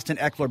get Austin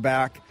Eckler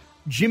back.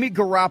 Jimmy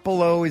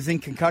Garoppolo is in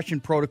concussion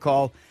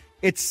protocol.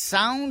 It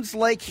sounds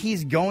like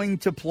he's going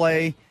to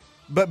play,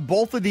 but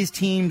both of these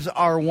teams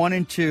are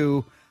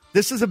 1-2.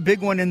 This is a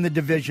big one in the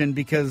division,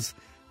 because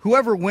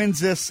whoever wins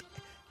this,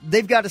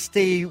 they've got to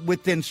stay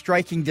within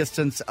striking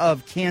distance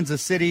of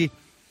Kansas City.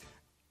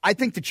 I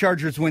think the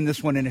Chargers win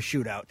this one in a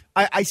shootout.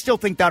 I still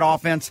think that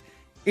offense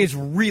is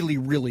really,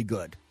 really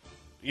good.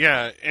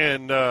 Yeah,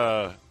 and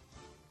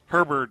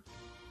Herbert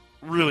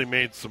really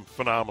made some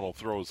phenomenal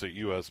throws at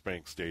U.S.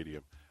 Bank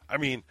Stadium. I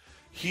mean,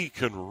 he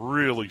can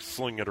really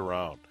sling it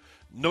around.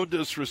 No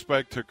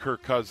disrespect to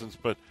Kirk Cousins,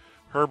 but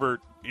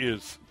Herbert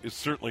is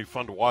certainly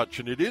fun to watch,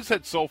 and it is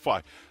at SoFi.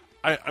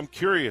 I'm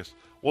curious,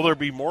 will there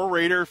be more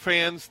Raider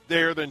fans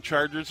there than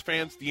Chargers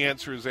fans? The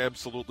answer is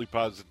absolutely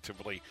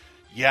positively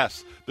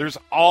yes. There's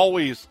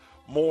always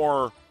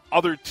more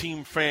other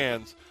team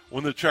fans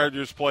when the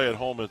Chargers play at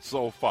home at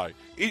SoFi.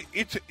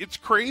 It's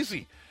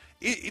crazy.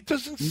 It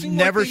doesn't seem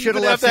Never like they should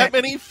even have have left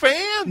that many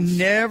fans.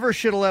 Never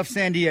should have left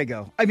San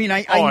Diego. I mean,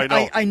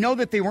 I know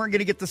that they weren't going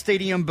to get the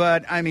stadium,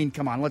 but I mean,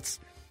 come on, let's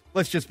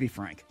just be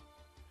frank.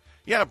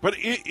 Yeah, but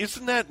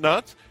isn't that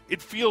nuts?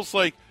 It feels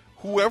like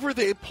whoever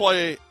they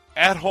play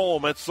at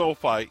home at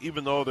SoFi,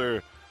 even though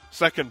they're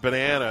second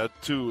banana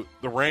to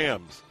the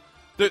Rams,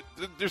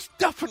 there's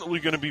definitely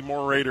going to be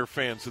more Raider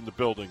fans in the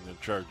building than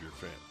Charger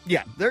fans.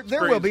 Yeah, there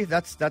will be.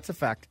 That's a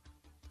fact.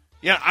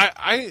 Yeah,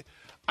 I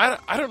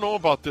don't know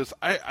about this.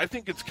 I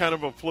think it's kind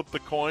of a flip the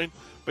coin,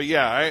 but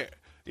yeah,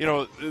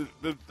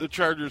 the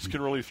Chargers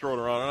can really throw it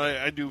around, and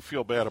I do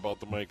feel bad about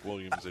the Mike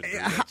Williams injury.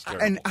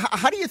 And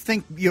how do you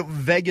think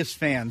Vegas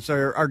fans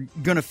are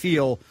going to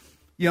feel?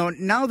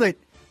 Now that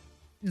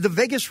the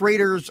Vegas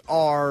Raiders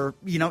are,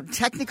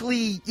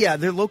 technically, yeah,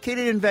 they're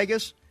located in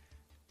Vegas,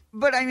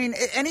 but I mean,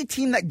 any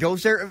team that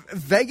goes there,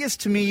 Vegas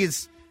to me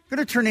is going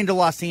to turn into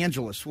Los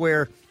Angeles,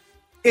 where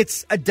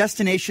it's a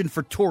destination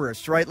for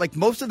tourists, right? Like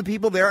most of the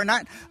people there are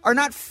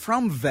not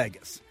from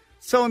Vegas.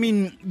 So I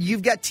mean,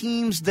 you've got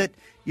teams that,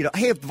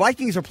 hey, if the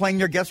Vikings are playing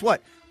there, guess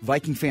what?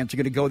 Viking fans are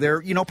going to go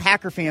there.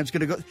 Packer fans are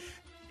going to go.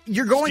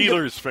 You're going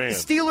Steelers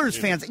fans. Steelers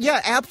fans. Yeah,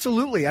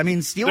 absolutely. I mean,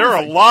 Steelers. There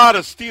are a lot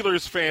of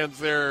Steelers fans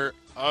there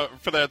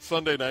for that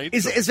Sunday night.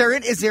 Is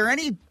there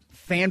any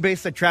fan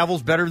base that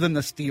travels better than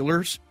the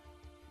Steelers?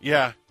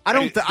 Yeah, I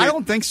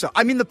don't think so.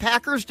 I mean, the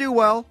Packers do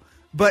well,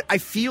 but I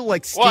feel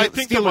like I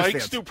think Steelers the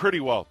Vikings fans do pretty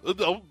well.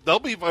 There'll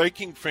be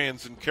Viking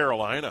fans in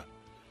Carolina.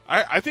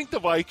 I think the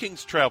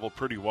Vikings travel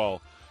pretty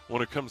well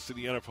when it comes to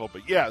the NFL.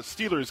 But yeah,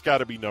 Steelers got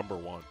to be number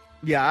one.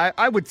 Yeah,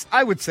 I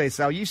would say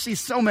so. You see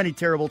so many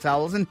terrible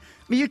towels, and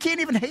I mean, you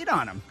can't even hate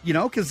on them,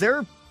 because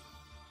they're,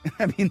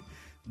 I mean,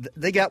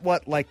 they got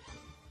what, like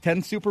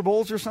 10 Super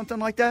Bowls or something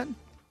like that?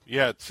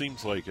 Yeah, it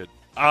seems like it.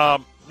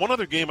 One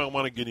other game I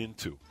want to get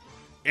into,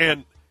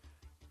 and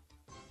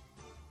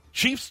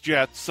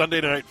Chiefs-Jets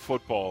Sunday Night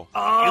Football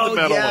in the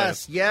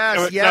Meadowlands.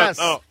 Yes.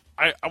 No,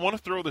 I want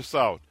to throw this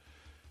out.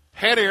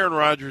 Had Aaron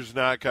Rodgers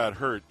not got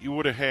hurt, you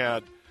would have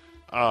had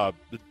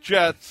the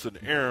Jets and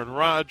Aaron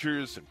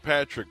Rodgers and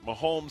Patrick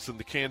Mahomes and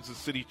the Kansas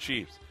City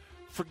Chiefs.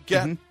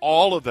 Forget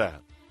all of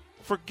that.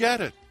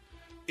 Forget it.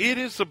 It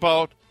is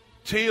about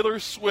Taylor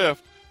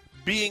Swift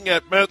being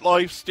at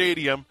MetLife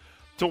Stadium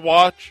to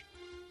watch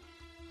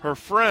her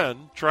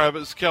friend,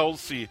 Travis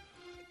Kelce.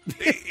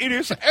 It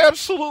is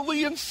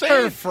absolutely insane.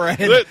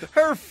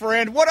 Her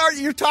friend. What are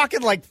you? You're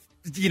talking like,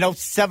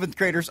 seventh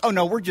graders. Oh,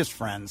 no, we're just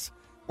friends.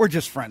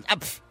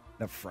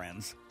 They're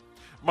friends.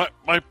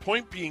 My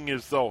point being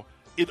is, though,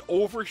 it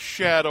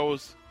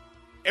overshadows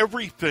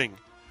everything.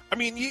 I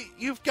mean,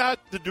 you've got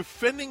the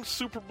defending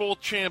Super Bowl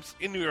champs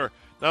in New York.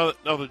 Now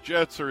the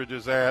Jets are a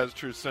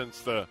disaster since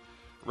the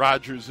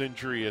Rodgers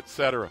injury,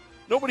 etc.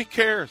 Nobody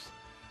cares.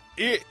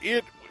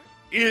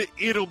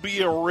 It'll be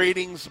a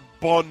ratings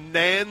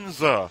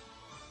bonanza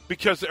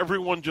because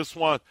everyone just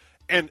wants.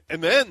 And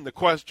then the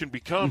question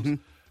becomes,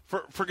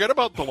 forget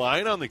about the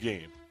line on the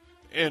game.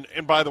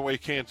 And by the way,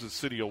 Kansas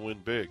City will win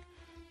big.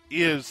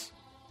 Is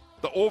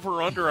the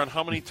over-under on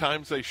how many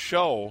times they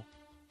show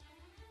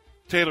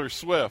Taylor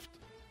Swift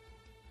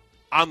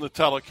on the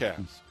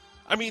telecast.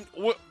 I mean,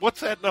 what's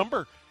that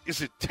number?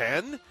 Is it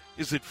 10?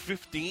 Is it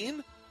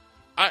 15?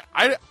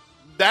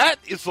 That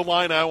is the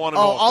line I want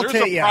to know. There's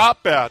a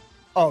prop bet.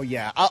 Oh,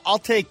 yeah. I'll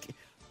take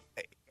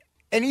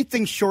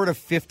anything short of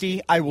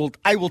 50. I will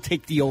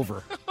take the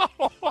over.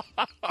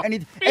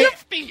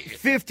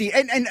 50.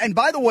 And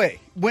by the way,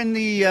 when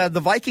the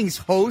Vikings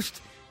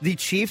host the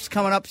Chiefs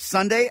coming up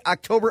Sunday,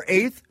 October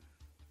 8th,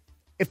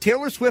 if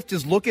Taylor Swift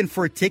is looking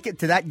for a ticket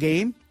to that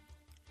game,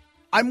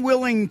 I'm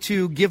willing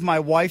to give my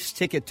wife's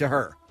ticket to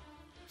her.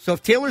 So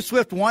if Taylor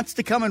Swift wants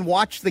to come and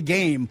watch the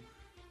game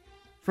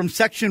from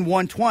section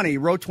 120,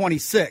 row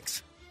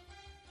 26,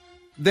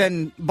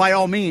 then by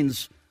all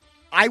means,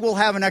 I will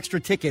have an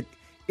extra ticket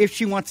if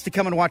she wants to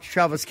come and watch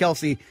Travis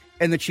Kelce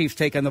and the Chiefs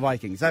take on the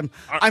Vikings. I'm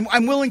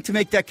willing to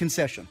make that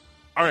concession.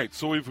 All right,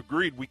 so we've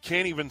agreed we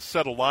can't even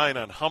set a line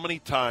on how many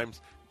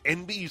times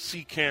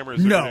NBC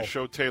cameras are going to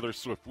show Taylor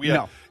Swift.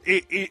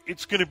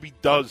 It's going to be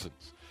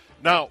dozens.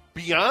 Now,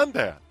 beyond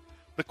that,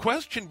 the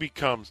question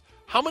becomes,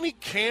 how many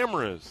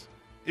cameras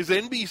is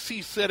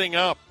NBC setting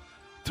up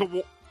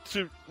to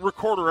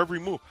record her every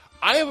move?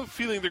 I have a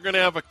feeling they're going to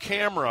have a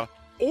camera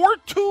or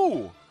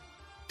two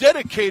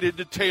dedicated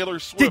to Taylor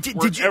Swift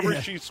wherever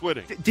she's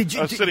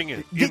sitting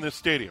in the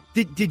stadium.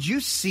 Did you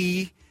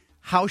see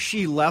how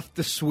she left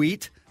the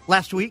suite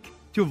last week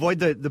to avoid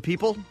the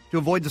people, to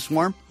avoid the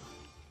swarm?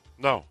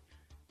 No.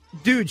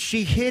 Dude,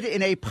 she hid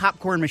in a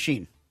popcorn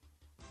machine.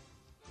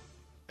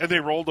 And they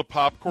rolled a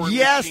popcorn machine?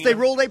 Yes, they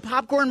rolled a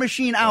popcorn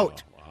machine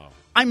out. Oh, wow.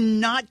 I'm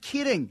not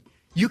kidding.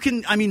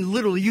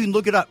 Literally, you can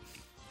look it up.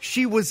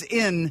 She was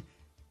in,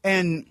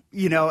 and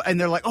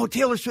they're like, oh,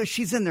 Taylor Swift,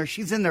 she's in there.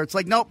 It's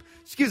like, nope,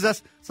 excuse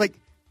us. It's like,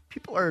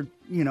 people are,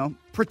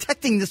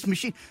 protecting this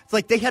machine. It's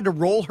like they had to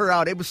roll her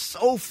out. It was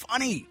so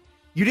funny.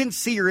 You didn't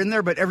see her in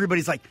there, but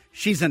everybody's like,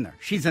 she's in there.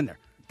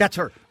 That's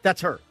her.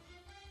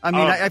 I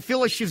mean, I feel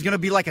like she's going to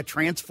be like a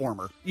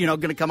transformer,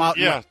 going to come out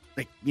and,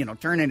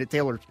 turn into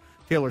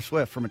Taylor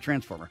Swift from a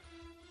transformer.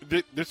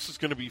 This is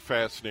going to be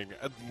fascinating.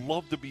 I'd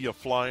love to be a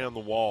fly on the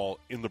wall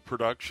in the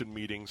production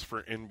meetings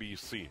for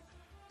NBC.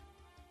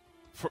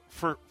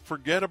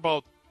 Forget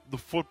about the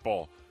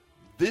football.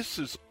 This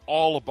is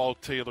all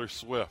about Taylor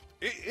Swift.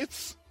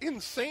 It's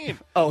insane.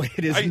 Oh,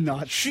 it is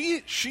nuts.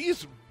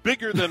 She's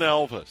bigger than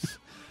Elvis.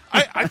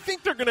 I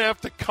think they're going to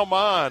have to come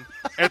on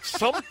at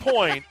some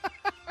point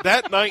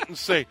that night and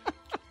say,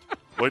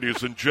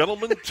 ladies and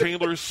gentlemen,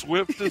 Taylor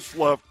Swift has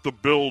left the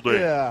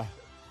building. Yeah.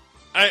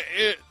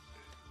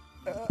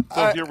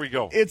 Here we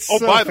go. It's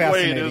by the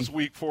way, it is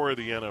week 4 of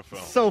the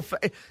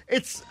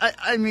NFL.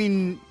 I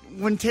mean,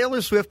 when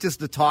Taylor Swift is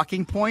the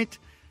talking point,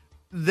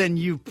 then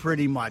you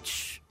pretty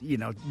much,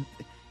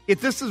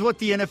 if this is what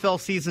the NFL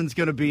season's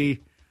going to be,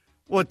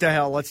 what the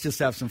hell? Let's just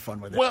have some fun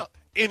with it. Well,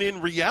 and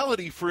in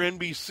reality for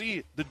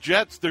NBC, the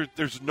Jets,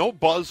 there's no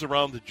buzz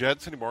around the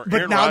Jets anymore. But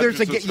Aaron now Rodgers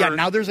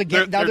there's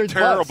They're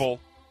terrible.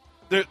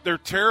 They're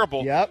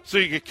terrible. Yep. So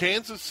you get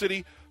Kansas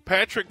City,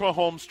 Patrick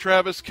Mahomes,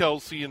 Travis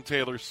Kelce, and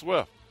Taylor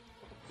Swift.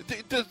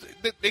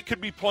 They could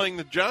be playing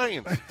the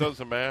Giants. It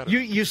doesn't matter.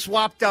 You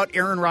swapped out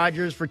Aaron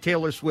Rodgers for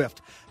Taylor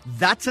Swift.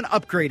 That's an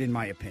upgrade, in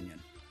my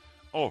opinion.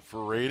 Oh,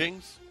 for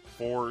ratings?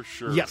 For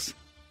sure. Yes.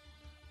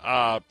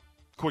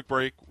 Quick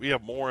break. We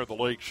have more of the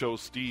Lake Show.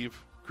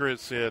 Steve,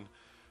 Chris in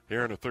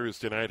here on a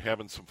Thursday night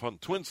having some fun.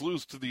 Twins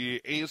lose to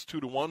the A's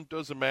 2-1.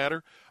 Doesn't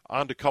matter.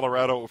 On to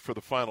Colorado for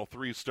the final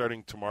 3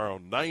 starting tomorrow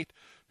night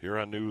here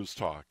on News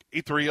Talk.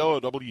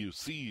 830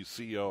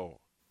 WCCO.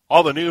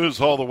 All the news,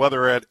 all the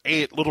weather at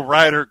 8. Little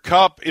Ryder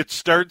Cup. It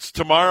starts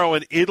tomorrow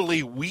in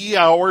Italy, wee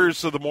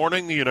hours of the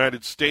morning, the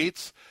United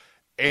States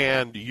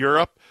and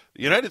Europe.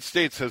 The United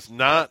States has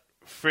not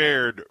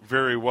fared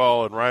very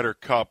well in Ryder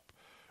Cup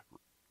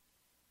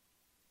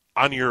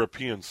on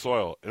European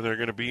soil, and they're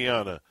going to be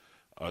on a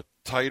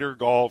tighter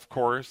golf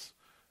course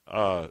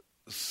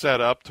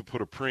set up to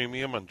put a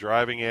premium on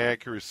driving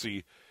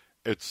accuracy,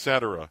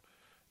 etc.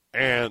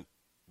 And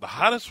the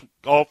hottest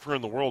golfer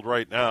in the world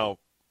right now,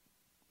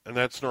 and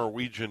that's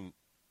Norwegian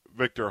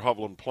Victor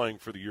Hovland playing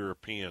for the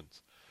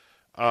Europeans.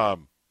 I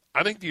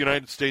think the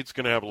United States is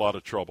going to have a lot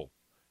of trouble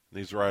in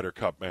these Ryder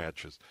Cup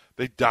matches.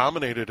 They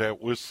dominated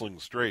at Whistling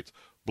Straits,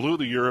 blew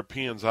the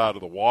Europeans out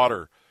of the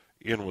water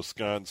in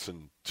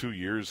Wisconsin 2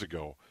 years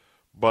ago.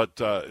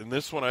 But in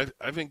this one,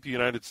 I think the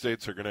United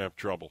States are going to have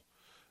trouble.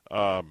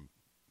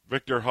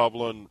 Victor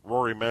Hovland,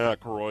 Rory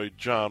McIlroy,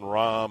 John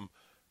Rahm,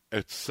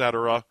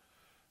 etc.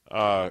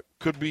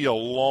 Could be a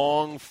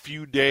long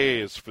few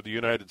days for the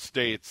United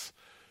States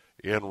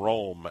in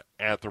Rome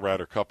at the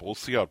Ryder Cup. We'll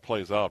see how it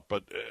plays out.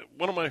 But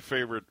one of my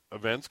favorite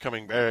events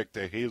coming back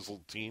to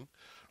Hazeltine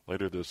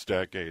later this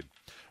decade.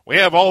 We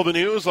have all the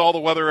news, all the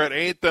weather at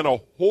 8, then a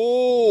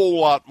whole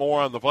lot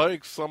more on the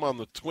Vikes, some on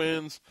the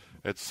Twins,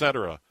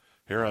 etc.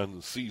 here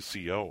on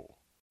CCO.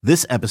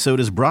 This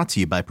episode is brought to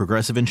you by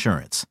Progressive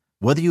Insurance.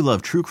 Whether you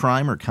love true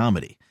crime or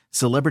comedy,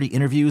 celebrity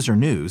interviews or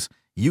news,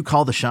 you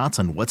call the shots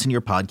on what's in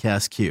your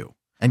podcast queue.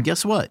 And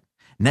guess what?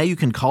 Now you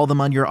can call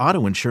them on your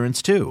auto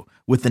insurance too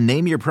with the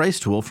Name Your Price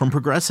tool from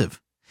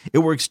Progressive. It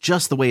works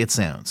just the way it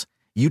sounds.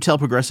 You tell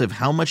Progressive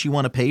how much you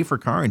want to pay for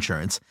car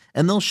insurance,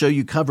 and they'll show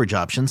you coverage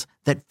options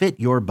that fit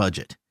your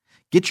budget.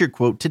 Get your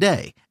quote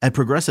today at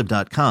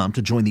Progressive.com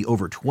to join the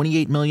over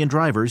 28 million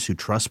drivers who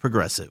trust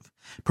Progressive.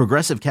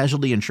 Progressive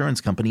Casualty Insurance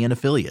Company and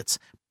Affiliates.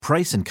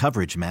 Price and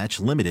coverage match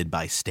limited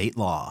by state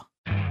law.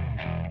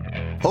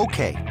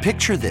 Okay,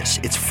 picture this.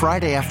 It's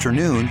Friday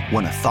afternoon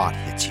when a thought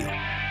hits you.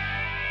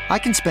 I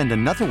can spend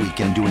another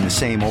weekend doing the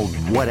same old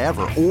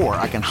whatever, or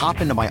I can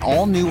hop into my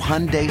all-new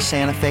Hyundai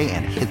Santa Fe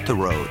and hit the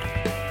road.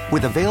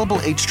 With available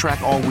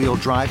H-Track all-wheel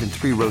drive and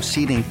 3-row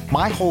seating,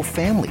 my whole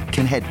family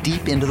can head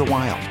deep into the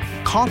wild.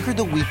 Conquer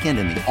the weekend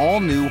in the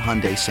all-new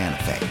Hyundai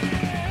Santa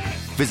Fe.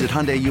 Visit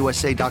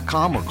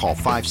HyundaiUSA.com or call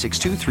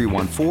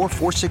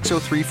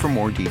 562-314-4603 for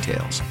more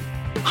details.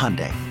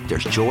 Hyundai,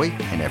 there's joy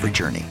in every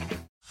journey.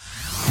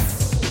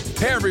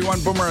 Hey everyone,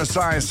 Boomer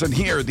Esiason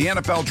here. The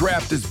NFL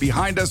Draft is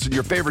behind us and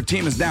your favorite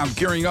team is now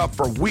gearing up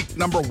for week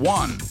number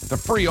 1. The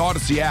free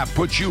Odyssey app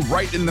puts you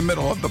right in the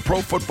middle of the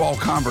pro football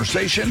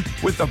conversation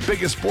with the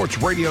biggest sports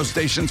radio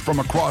stations from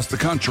across the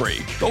country.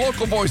 The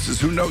local voices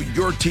who know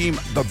your team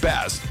the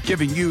best,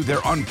 giving you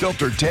their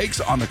unfiltered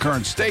takes on the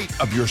current state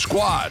of your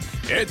squad.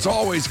 It's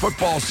always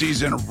football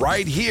season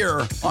right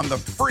here on the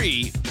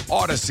free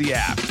Odyssey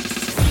app.